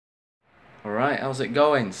Alright, how's it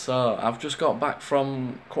going? So, I've just got back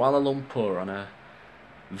from Kuala Lumpur on a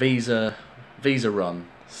visa visa run.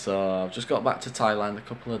 So, I've just got back to Thailand a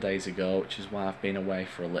couple of days ago, which is why I've been away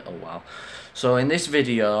for a little while. So, in this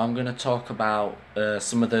video, I'm going to talk about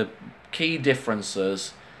some of the key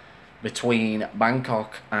differences between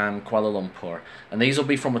Bangkok and Kuala Lumpur. And these will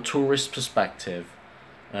be from a tourist perspective,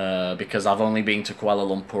 because I've only been to Kuala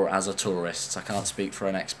Lumpur as a tourist. I can't speak for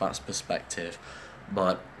an expat's perspective,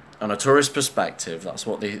 but on a tourist perspective, that's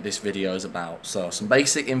what this video is about. So some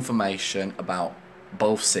basic information about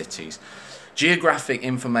both cities. Geographic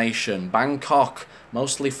information: Bangkok,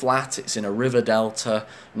 mostly flat, it's in a river delta,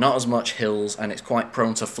 not as much hills, and it's quite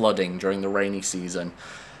prone to flooding during the rainy season.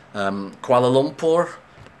 Kuala Lumpur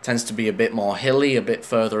tends to be a bit more hilly, a bit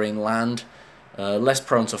further inland, less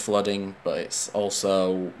prone to flooding, but it's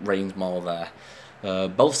also rains more there.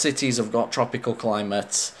 Both cities have got tropical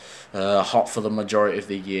climates, hot for the majority of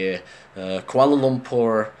the year. Kuala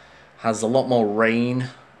Lumpur has a lot more rain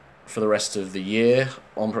for the rest of the year,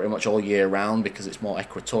 on pretty much all year round, because it's more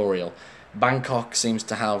equatorial. Bangkok seems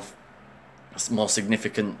to have more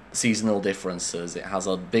significant seasonal differences. It has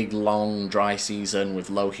a big long dry season with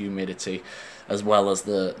low humidity, as well as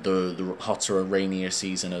the hotter and rainier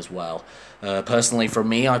season as well. Personally, for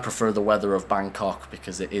me, I prefer the weather of Bangkok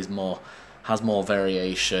because it is has more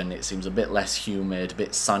variation. It seems a bit less humid, a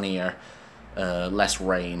bit sunnier, less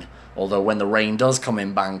rain. Although when the rain does come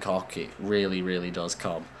in Bangkok, it really does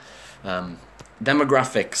come.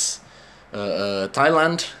 Demographics: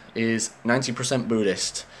 Thailand is 90%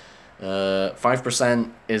 Buddhist,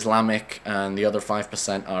 5% Islamic, and the other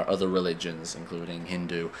 5% are other religions, including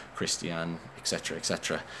Hindu, Christian, etc.,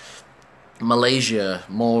 etc. Malaysia,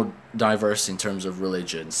 more diverse in terms of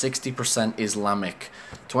religion: 60% Islamic,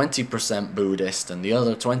 20% Buddhist, and the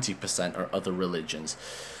other 20% are other religions.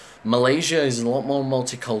 Malaysia is a lot more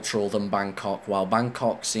multicultural than Bangkok, while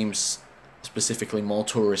Bangkok seems specifically more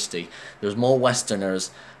touristy. There's more Westerners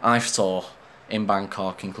I saw in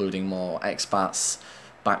Bangkok, including more expats,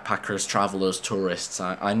 backpackers, travellers, tourists.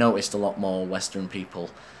 I noticed a lot more Western people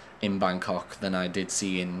in Bangkok than I did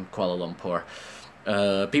see in Kuala Lumpur.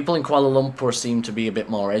 People in Kuala Lumpur seem to be a bit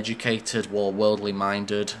more educated, more worldly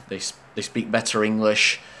minded. They speak better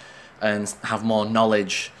English and have more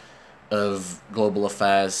knowledge of global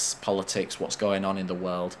affairs, politics, what's going on in the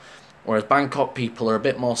world. Whereas Bangkok people are a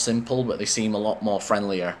bit more simple, but they seem a lot more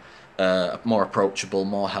friendlier, more approachable,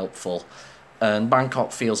 more helpful. And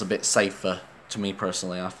Bangkok feels a bit safer to me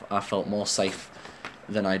personally. I felt more safe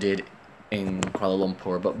than I did in Kuala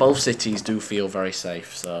Lumpur, but both cities do feel very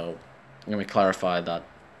safe, so let me clarify that.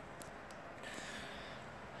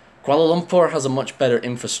 Kuala Lumpur has a much better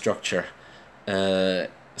infrastructure,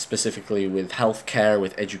 specifically with healthcare,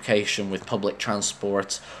 with education, with public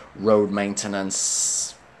transport, road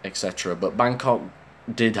maintenance, etc. But Bangkok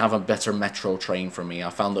did have a better metro train for me. I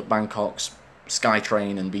found that Bangkok's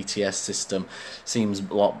SkyTrain and BTS system seems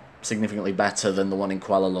a lot significantly better than the one in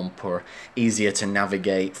Kuala Lumpur. Easier to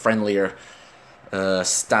navigate, friendlier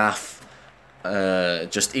staff,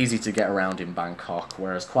 just easy to get around in Bangkok.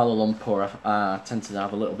 Whereas Kuala Lumpur, I tend to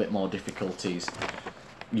have a little bit more difficulties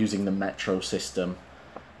using the metro system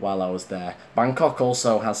while I was there. Bangkok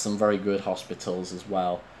also has some very good hospitals as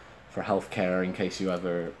well for healthcare in case you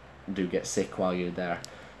ever do get sick while you're there.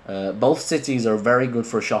 Both cities are very good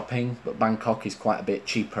for shopping, but Bangkok is quite a bit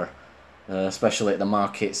cheaper, especially at the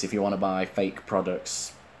markets. If you want to buy fake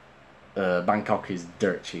products, Bangkok is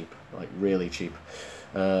dirt cheap, like really cheap.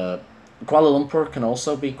 Kuala Lumpur can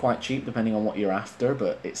also be quite cheap depending on what you're after,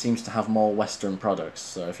 but it seems to have more Western products.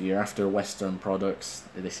 So if you're after Western products,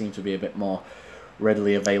 they seem to be a bit more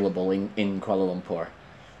readily available in Kuala Lumpur.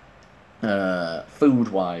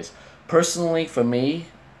 Food-wise, personally for me,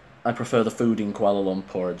 I prefer the food in Kuala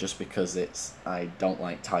Lumpur just because I don't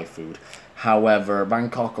like Thai food. However,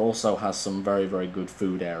 Bangkok also has some very good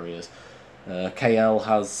food areas. KL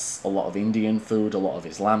has a lot of Indian food, a lot of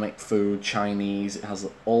Islamic food, Chinese. It has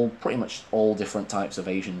pretty much all different types of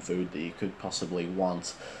Asian food that you could possibly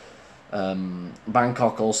want.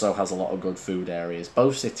 Bangkok also has a lot of good food areas.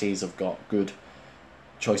 Both cities have got good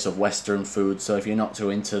choice of Western food, so if you're not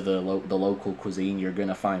too into the local cuisine, you're going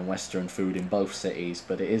to find Western food in both cities,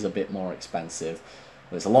 but it is a bit more expensive.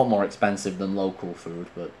 It's a lot more expensive than local food,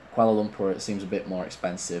 but Kuala Lumpur, it seems a bit more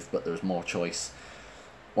expensive, but there's more choice.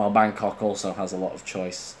 While Bangkok also has a lot of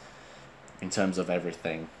choice in terms of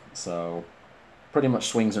everything, so pretty much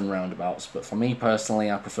swings and roundabouts. But for me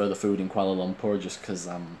personally, I prefer the food in Kuala Lumpur just because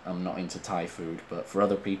I'm not into Thai food, but for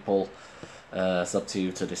other people, it's up to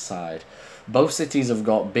you to decide. Both cities have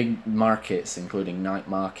got big markets, including night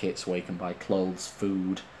markets where you can buy clothes,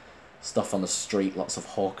 food, stuff on the street, lots of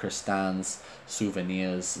hawker stands,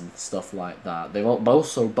 souvenirs and stuff like that.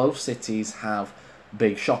 Both cities have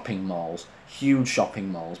big shopping malls, huge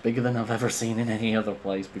shopping malls, bigger than I've ever seen in any other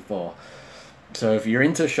place before. So if you're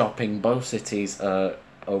into shopping, both cities are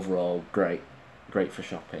overall great for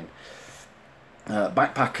shopping.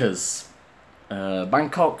 Backpackers.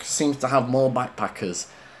 Bangkok seems to have more backpackers,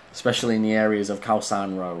 especially in the areas of Khao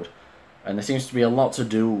San Road. And there seems to be a lot to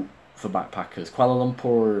do for backpackers. Kuala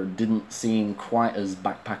Lumpur didn't seem quite as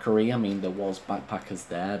backpackery. I mean, there was backpackers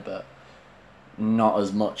there, but not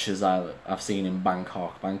as much as I've seen in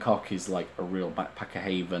Bangkok. Bangkok is like a real backpacker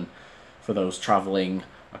haven for those travelling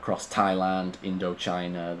across Thailand,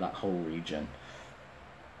 Indochina, that whole region.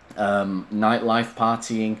 Nightlife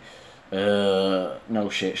partying, no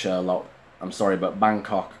shit, Sherlock. I'm sorry, but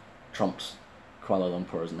Bangkok trumps Kuala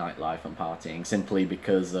Lumpur's nightlife and partying simply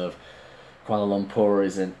because of Kuala Lumpur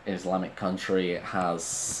is an Islamic country. It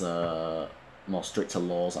has more stricter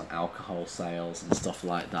laws on alcohol sales and stuff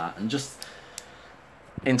like that. And just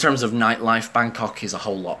in terms of nightlife, Bangkok is a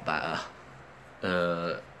whole lot better.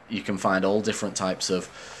 You can find all different types of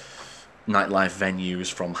nightlife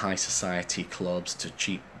venues, from high society clubs to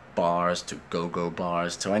cheap bars to go-go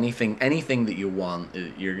bars to anything that you want.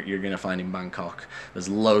 You're gonna find in Bangkok. There's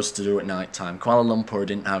loads to do at night time. Kuala Lumpur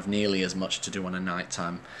didn't have nearly as much to do on a night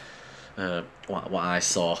time. What I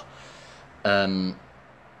saw.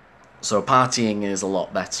 So partying is a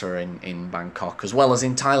lot better in Bangkok, as well as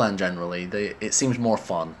in Thailand generally. It seems more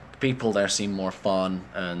fun. People there seem more fun,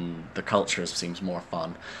 and the culture seems more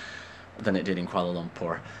fun than it did in Kuala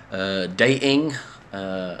Lumpur. Dating,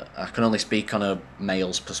 I can only speak on a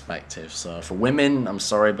male's perspective. So for women, I'm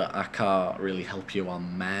sorry, but I can't really help you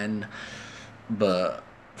on men. But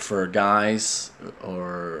for guys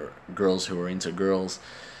or girls who are into girls,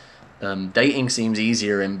 dating seems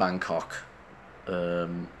easier in Bangkok.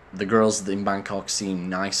 The girls in Bangkok seem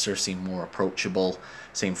nicer, seem more approachable,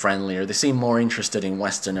 seem friendlier. They seem more interested in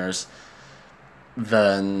Westerners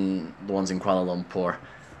than the ones in Kuala Lumpur.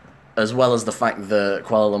 As well as the fact that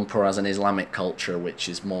Kuala Lumpur has an Islamic culture, which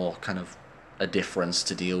is more kind of a difference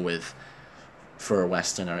to deal with for a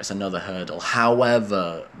Westerner. It's another hurdle.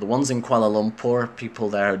 However, the ones in Kuala Lumpur, people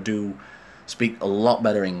there do speak a lot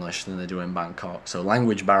better English than they do in Bangkok. So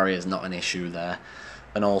language barrier is not an issue there.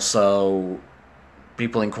 And also,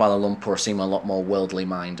 people in Kuala Lumpur seem a lot more worldly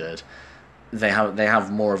minded. They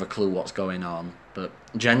have more of a clue what's going on. But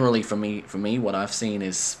generally, for me, what I've seen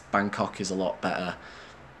is Bangkok is a lot better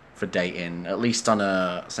for dating, at least on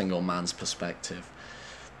a single man's perspective.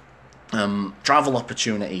 Travel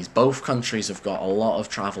opportunities. Both countries have got a lot of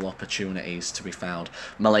travel opportunities to be found.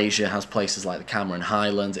 Malaysia has places like the Cameron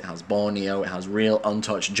Highlands, it has Borneo, it has real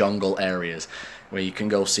untouched jungle areas where you can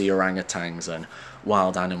go see orangutans and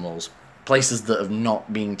wild animals. Places that have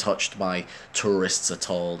not been touched by tourists at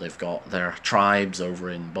all. They've got their tribes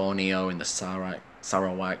over in Borneo, in the Sarawak,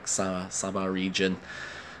 Sabah region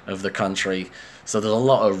of the country. So there's a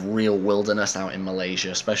lot of real wilderness out in Malaysia,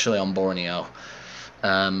 especially on Borneo.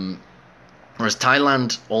 Whereas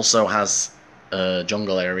Thailand also has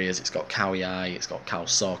jungle areas. It's got Khao Yai, it's got Khao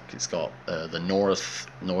Sok, it's got the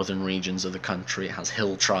northern regions of the country. It has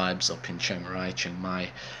hill tribes up in Chiang Rai, Chiang Mai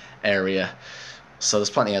area. So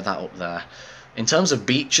there's plenty of that up there. In terms of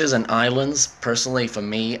beaches and islands, personally for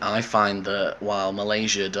me, I find that while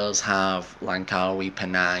Malaysia does have Langkawi,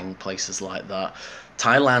 Penang, places like that,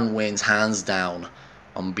 Thailand wins hands down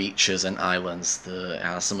on beaches and islands. It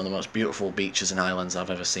has some of the most beautiful beaches and islands I've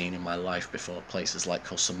ever seen in my life before. Places like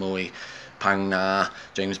Koh Samui, Phang Na,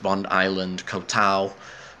 James Bond Island, Koh Tao,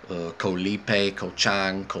 Koh Lipe, Koh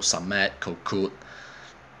Chang, Koh Samet, Koh Kut.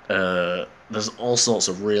 There's all sorts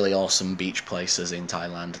of really awesome beach places in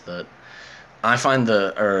Thailand that I find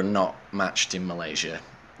that are not matched in Malaysia.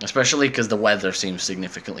 Especially because the weather seems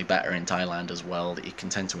significantly better in Thailand as well, that you can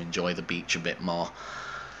tend to enjoy the beach a bit more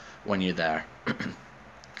when you're there.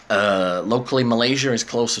 Locally, Malaysia is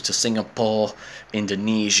closer to Singapore,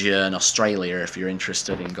 Indonesia and Australia if you're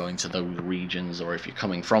interested in going to those regions, or if you're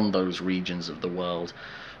coming from those regions of the world.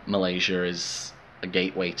 Malaysia is a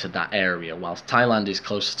gateway to that area, whilst Thailand is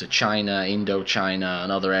closer to China, Indochina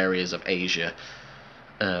and other areas of Asia.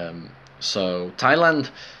 So Thailand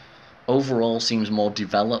overall seems more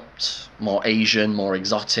developed, more Asian, more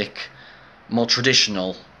exotic, more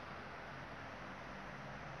traditional.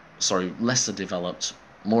 Sorry, lesser developed,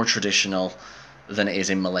 more traditional than it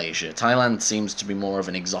is in Malaysia. Thailand seems to be more of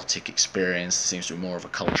an exotic experience, seems to be more of a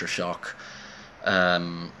culture shock.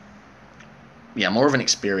 Yeah, more of an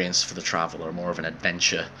experience for the traveller, more of an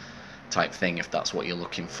adventure type thing if that's what you're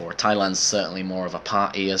looking for. Thailand's certainly more of a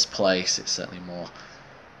partier's place, it's certainly more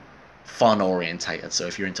fun orientated. So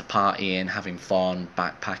if you're into partying, having fun,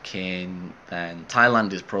 backpacking, then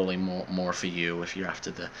Thailand is probably more for you if you're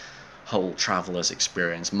after the whole traveler's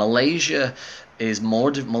experience. Malaysia is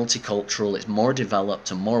more multicultural, it's more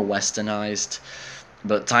developed and more westernized,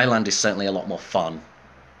 but Thailand is certainly a lot more fun.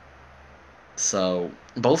 So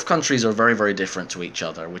both countries are very, very different to each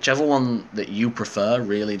other. Whichever one that you prefer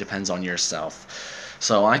really depends on yourself.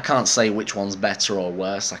 So I can't say which one's better or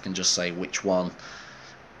worse. I can just say which one,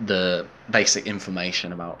 the basic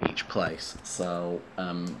information about each place. So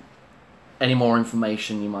any more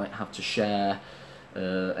information you might have to share,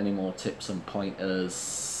 any more tips and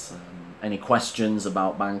pointers, any questions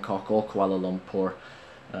about Bangkok or Kuala Lumpur,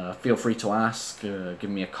 feel free to ask, give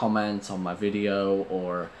me a comment on my video,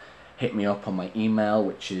 or hit me up on my email,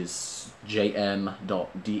 which is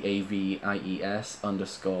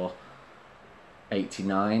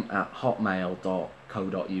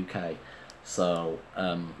jm.davies89@hotmail.co.uk. So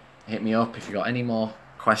hit me up if you got any more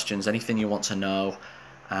questions, anything you want to know,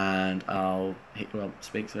 and I'll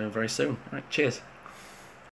speak to you very soon. All right, cheers.